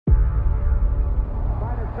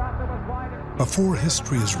Before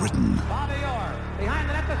history is written,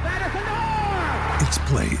 it's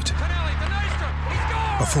played.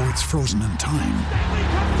 Before it's frozen in time,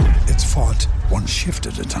 it's fought one shift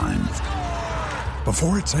at a time.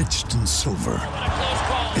 Before it's etched in silver,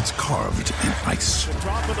 it's carved in ice.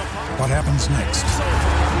 What happens next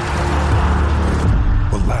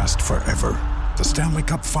will last forever. The Stanley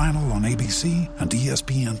Cup Final on ABC and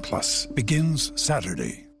ESPN Plus begins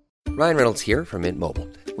Saturday. Ryan Reynolds here from Mint Mobile.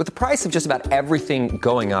 With the price of just about everything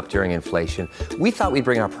going up during inflation, we thought we'd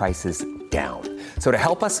bring our prices down. So to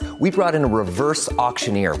help us, we brought in a reverse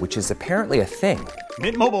auctioneer, which is apparently a thing.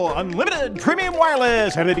 Mint Mobile Unlimited Premium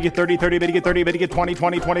Wireless. How to get 30, 30, how to get 30, how to get 20,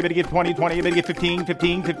 20, 20, how to get 20, 20, how to get 15,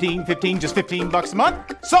 15, 15, 15, just $15 a month?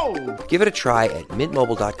 Sold! Give it a try at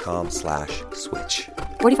mintmobile.com/switch.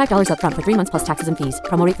 $45 up front for 3 months plus taxes and fees.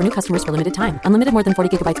 Promo rate for new customers for limited time. Unlimited more than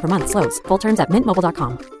 40 gigabytes per month. Slows full terms at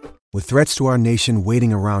mintmobile.com. With threats to our nation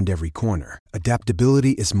waiting around every corner,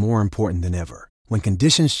 adaptability is more important than ever. When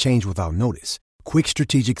conditions change without notice, quick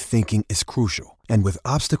strategic thinking is crucial. And with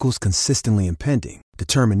obstacles consistently impending,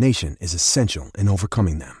 determination is essential in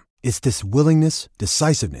overcoming them. It's this willingness,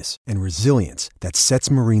 decisiveness, and resilience that sets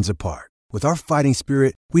Marines apart. With our fighting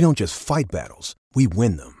spirit, we don't just fight battles, we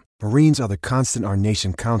win them. Marines are the constant our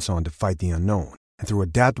nation counts on to fight the unknown. And through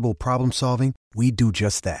adaptable problem solving, we do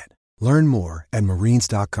just that. Learn more at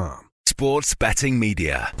marines.com. Sports Betting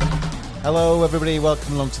Media. Hello everybody,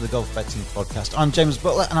 welcome along to the Golf Betting Podcast. I'm James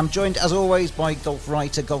Butler and I'm joined as always by golf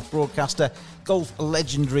writer, golf broadcaster, golf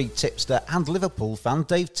legendary tipster and Liverpool fan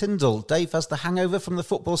Dave Tyndall. Dave, has the hangover from the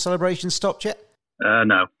football celebration stopped yet?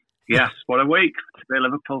 No. Yes, what a week to be a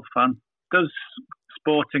Liverpool fan. Does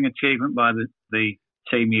sporting achievement by the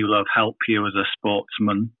team you love help you as a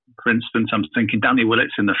sportsman? For instance, I'm thinking Danny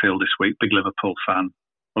Willett's in the field this week, big Liverpool fan.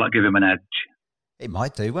 Will that give him an edge? It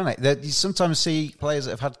might do, won't it? You sometimes see players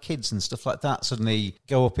that have had kids and stuff like that suddenly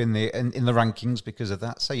go up in the rankings because of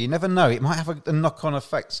that. So you never know. It might have a knock-on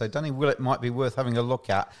effect. So Danny Willett might be worth having a look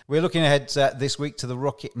at. We're looking ahead this week to the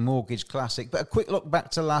Rocket Mortgage Classic. But a quick look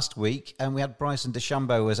back to last week. And we had Bryson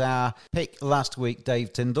DeChambeau as our pick last week,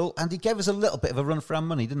 Dave Tyndall. And he gave us a little bit of a run for our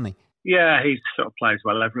money, didn't he? Yeah, he sort of plays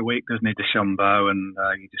well every week, doesn't he, DeChambeau? And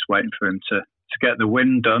you're just waiting for him to get the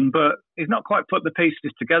win done, but he's not quite put the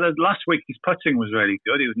pieces together. Last week his putting was really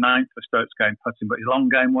good. He was 9th for strokes game putting, but his long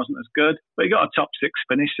game wasn't as good. But he got a top 6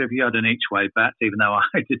 finish, so if you had an each-way bet, even though I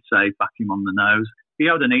did say back him on the nose, if you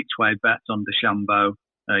had an each-way bet on DeChambeau,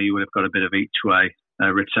 you would have got a bit of each-way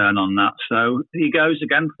return on that. So he goes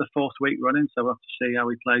again for the 4th week running, so we'll have to see how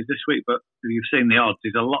he plays this week. But if you've seen the odds,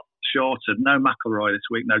 he's a lot shorter. No McIlroy this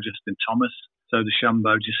week, no Justin Thomas. So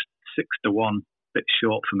DeChambeau just 6-1, bit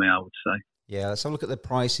short for me, I would say. Yeah, let's have a look at the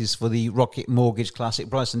prices for the Rocket Mortgage Classic.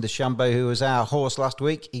 Bryson DeChambeau, who was our horse last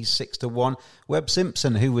week, he's 6-1. Webb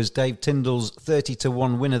Simpson, who was Dave Tyndall's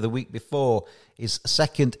 30-1 winner the week before, is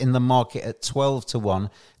second in the market at 12-1.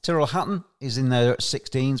 Tyrrell Hatton is in there at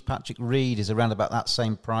 16s. Patrick Reed is around about that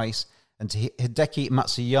same price. And Hideki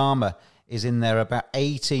Matsuyama is in there about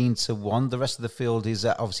 18-1. The rest of the field is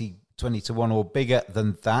obviously 20-1 or bigger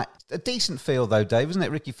than that. A decent field though, Dave, isn't it?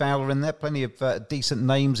 Ricky Fowler in there, plenty of decent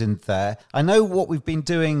names in there. I know what we've been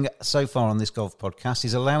doing so far on this golf podcast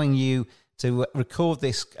is allowing you to record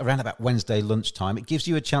this around about Wednesday lunchtime. It gives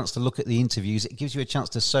you a chance to look at the interviews. It gives you a chance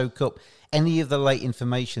to soak up any of the late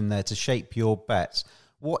information there to shape your bets.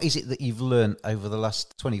 What is it that you've learned over the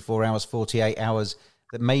last 24 hours, 48 hours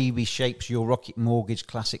that maybe shapes your Rocket Mortgage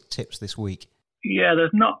Classic tips this week? Yeah, there's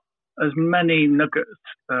not as many nuggets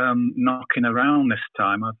knocking around this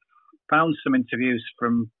time. I've found some interviews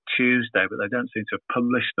from Tuesday, but they don't seem to have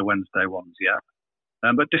published the Wednesday ones yet.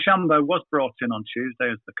 But DeChambeau was brought in on Tuesday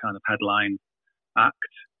as the kind of headline act.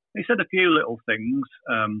 He said a few little things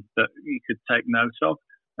that you could take note of.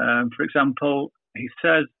 For example, he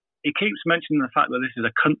says he keeps mentioning the fact that this is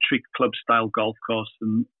a country club style golf course,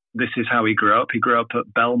 and this is how he grew up. He grew up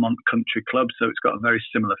at Belmont Country Club, so it's got a very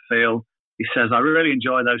similar feel. He says, I really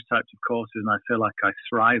enjoy those types of courses and I feel like I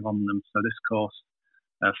thrive on them. So this course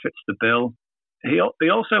fits the bill. He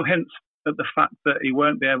also hints at the fact that he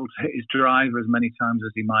won't be able to hit his driver as many times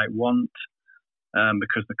as he might want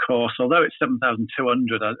because the course, although it's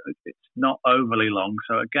 7,200, it's not overly long.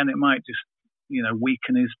 So again, it might just,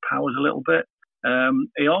 weaken his powers a little bit.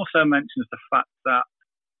 He also mentions the fact that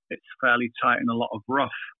it's fairly tight and a lot of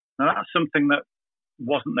rough. Now that's something that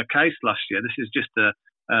wasn't the case last year. This is just the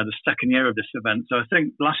second year of this event. So I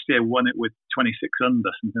think last year won it with 26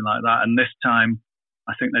 under, something like that. And this time,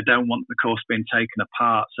 I think they don't want the course being taken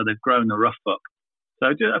apart. So they've grown the rough up. So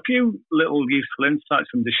a few little useful insights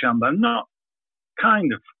from DeChambeau, not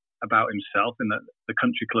kind of about himself in the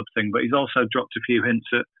country club thing, but he's also dropped a few hints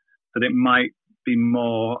at that it might be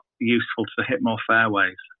more useful to hit more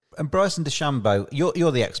fairways. And Bryson DeChambeau,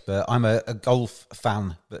 you're the expert. I'm a golf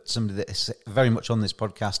fan, but somebody that is very much on this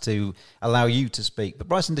podcast to allow you to speak. But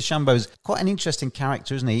Bryson DeChambeau is quite an interesting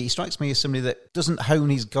character, isn't he? He strikes me as somebody that doesn't hone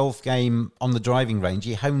his golf game on the driving range.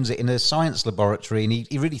 He hones it in a science laboratory, and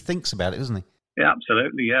he really thinks about it, doesn't he? Yeah,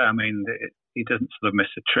 absolutely. Yeah, I mean, he doesn't sort of miss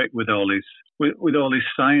a trick with all his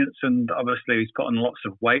science, and obviously he's put on lots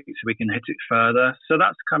of weight so he can hit it further. So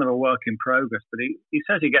that's kind of a work in progress. But he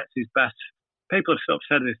says he gets his best. People have sort of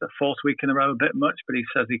said it's the fourth week in a row a bit much, but he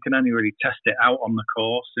says he can only really test it out on the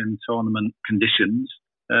course in tournament conditions.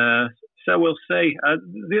 So we'll see.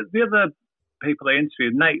 The other people they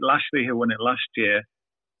interviewed, Nate Lashley, who won it last year,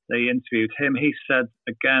 they interviewed him. He said,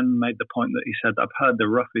 again, made the point that he said, I've heard the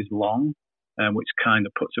rough is long, which kind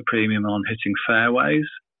of puts a premium on hitting fairways,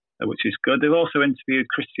 which is good. They've also interviewed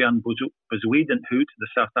Christian Bezuidenhout, the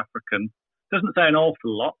South African. Doesn't say an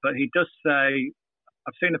awful lot, but he does say,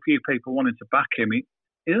 I've seen a few people wanting to back him.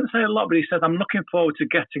 He doesn't say a lot, but he says, I'm looking forward to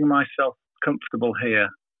getting myself comfortable here.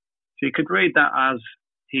 So you could read that as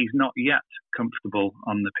he's not yet comfortable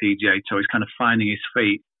on the PGA Tour. He's kind of finding his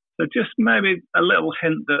feet. So just maybe a little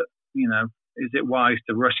hint that, is it wise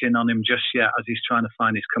to rush in on him just yet as he's trying to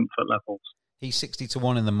find his comfort levels? He's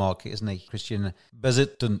 60-1 in the market, isn't he, Christian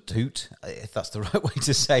Bezuidenhout, if that's the right way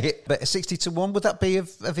to say it. But 60-1, would that be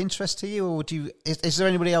of interest to you, or would you? Is there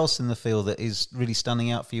anybody else in the field that is really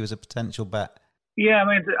standing out for you as a potential bet? Yeah, I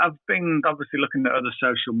mean, I've been obviously looking at other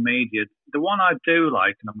social media. The one I do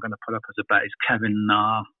like, and I'm going to put up as a bet, is Kevin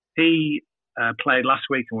Na. He played last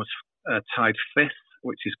week and was tied fifth,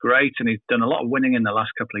 which is great, and he's done a lot of winning in the last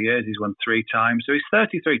couple of years. He's won 3 times. So he's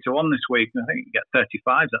 33-1 this week, and I think you can get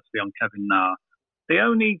 35s actually on Kevin Na. The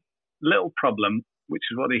only little problem, which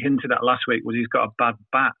is what he hinted at last week, was he's got a bad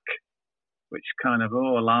back, which kind of,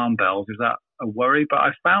 alarm bells. Is that a worry? But I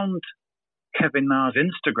found Kevin Na's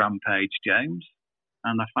Instagram page, James,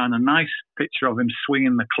 and I found a nice picture of him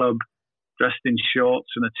swinging the club, dressed in shorts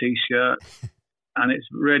and a T-shirt, and it's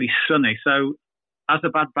really sunny. So as a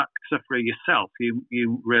bad back sufferer yourself,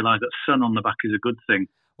 you realise that sun on the back is a good thing.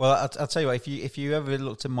 Well, I'll tell you what, if you ever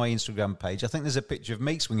looked at my Instagram page, I think there's a picture of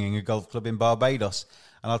me swinging a golf club in Barbados.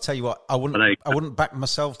 And I'll tell you what, I wouldn't back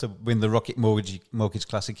myself to win the Rocket Mortgage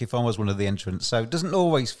Classic if I was one of the entrants. So it doesn't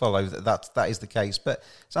always follow that is the case, but it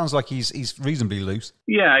sounds like he's reasonably loose.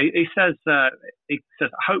 Yeah, he says I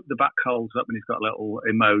hope the back holds up, and he's got a little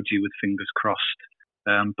emoji with fingers crossed.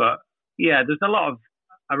 But yeah, there's a lot of.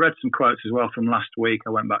 I read some quotes as well from last week. I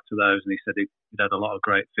went back to those, and he said he'd had a lot of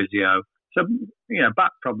great physio. So,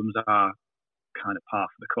 back problems are kind of par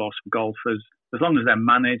for the course for golfers, as long as they're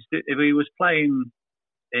managed. If he was playing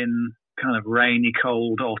in kind of rainy,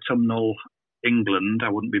 cold, autumnal England, I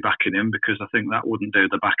wouldn't be backing him because I think that wouldn't do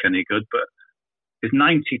the back any good. But it's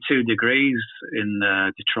 92 degrees in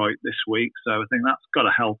Detroit this week, so I think that's got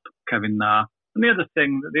to help Kevin Na. And the other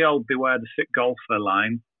thing, the old beware the sick golfer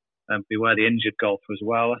line, and beware the injured golfer as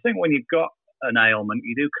well. I think when you've got an ailment,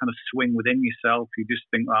 you do kind of swing within yourself. You just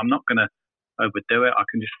think, I'm not going to overdo it. I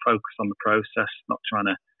can just focus on the process, not trying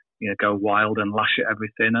to go wild and lash at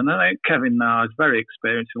everything. And I think Kevin Na is very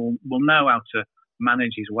experienced and will know how to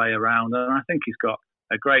manage his way around. And I think he's got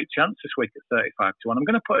a great chance this week at 35-1. I'm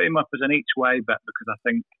going to put him up as an each way bet because I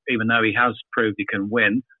think even though he has proved he can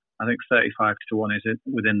win, I think 35-1 is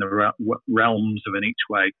within the realms of an each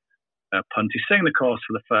way punt. He's seeing the course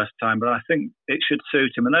for the first time, but I think it should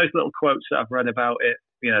suit him. And those little quotes that I've read about it,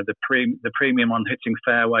 the premium on hitting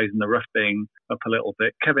fairways and the rough being up a little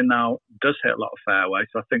bit. Kevin Na does hit a lot of fairways,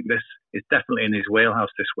 so I think this is definitely in his wheelhouse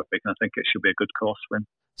this week, and I think it should be a good course for him.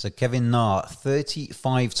 So Kevin Na,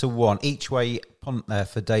 35-1, each way punt there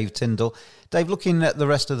for Dave Tyndall. Dave, looking at the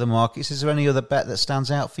rest of the markets, is there any other bet that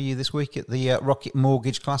stands out for you this week at the Rocket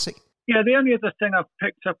Mortgage Classic? Yeah, the only other thing I've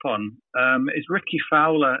picked up on is Ricky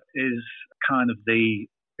Fowler is kind of he's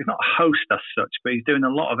not a host as such, but he's doing a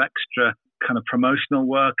lot of extra kind of promotional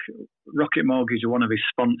work. Rocket Mortgage are one of his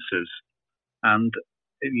sponsors. And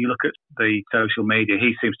if you look at the social media,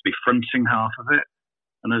 he seems to be fronting half of it.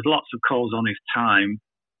 And there's lots of calls on his time.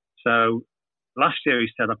 So last year he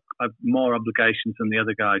said, I've more obligations than the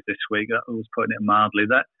other guys this week. That was putting it mildly.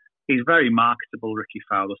 That he's very marketable, Ricky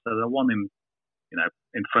Fowler. So they want him,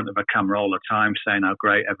 in front of a camera all the time saying how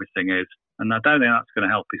great everything is. And I don't think that's going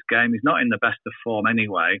to help his game. He's not in the best of form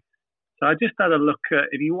anyway. So I just had a look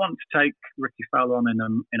at, if you want to take Ricky Fowler on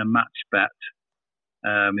in a match bet,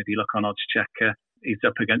 if you look on Oddschecker, he's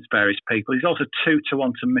up against various people. He's also 2-1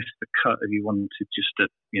 to miss the cut if you wanted just to,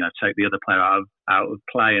 take the other player out of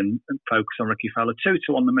play and focus on Ricky Fowler. 2-1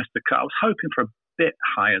 to miss the cut. I was hoping for a bit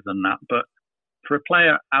higher than that, but for a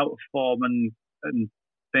player out of form and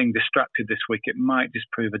being distracted this week, it might just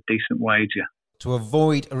prove a decent wager. To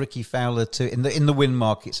avoid a Ricky Fowler in the win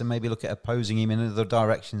markets and maybe look at opposing him in other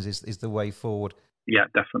directions is the way forward. Yeah,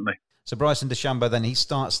 definitely. So Bryson DeChambeau then, he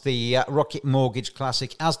starts the Rocket Mortgage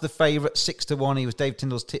Classic as the favourite, 6-1. He was Dave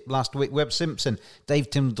Tyndall's tip last week. Webb Simpson, Dave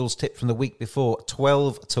Tyndall's tip from the week before,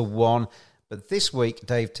 12-1. But this week,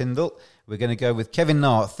 Dave Tyndall, we're going to go with Kevin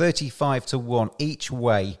Na, 35-1 each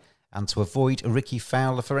way, and to avoid a Ricky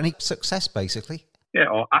Fowler for any success, basically. Yeah,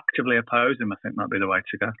 or actively oppose him, I think might be the way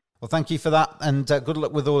to go. Well, thank you for that, and good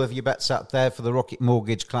luck with all of your bets out there for the Rocket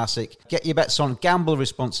Mortgage Classic. Get your bets on, gamble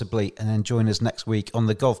responsibly, and then join us next week on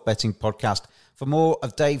the Golf Betting Podcast for more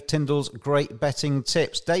of Dave Tyndall's great betting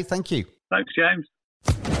tips. Dave, thank you. Thanks, James.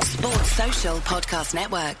 Sports Social Podcast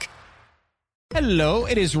Network. Hello,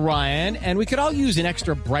 it is Ryan, and we could all use an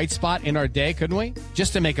extra bright spot in our day, couldn't we?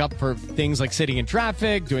 Just to make up for things like sitting in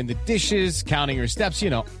traffic, doing the dishes, counting your steps,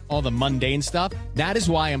 all the mundane stuff. That is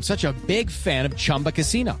why I'm such a big fan of Chumba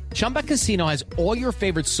Casino. Chumba Casino has all your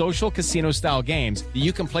favorite social casino-style games that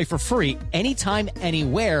you can play for free anytime,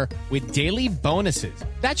 anywhere with daily bonuses.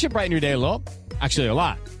 That should brighten your day a little. Actually, a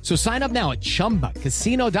lot. So sign up now at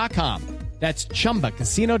ChumbaCasino.com. That's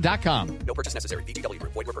ChumbaCasino.com. No purchase necessary. VGW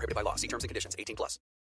Group. Void where prohibited by law. See terms and conditions. 18+.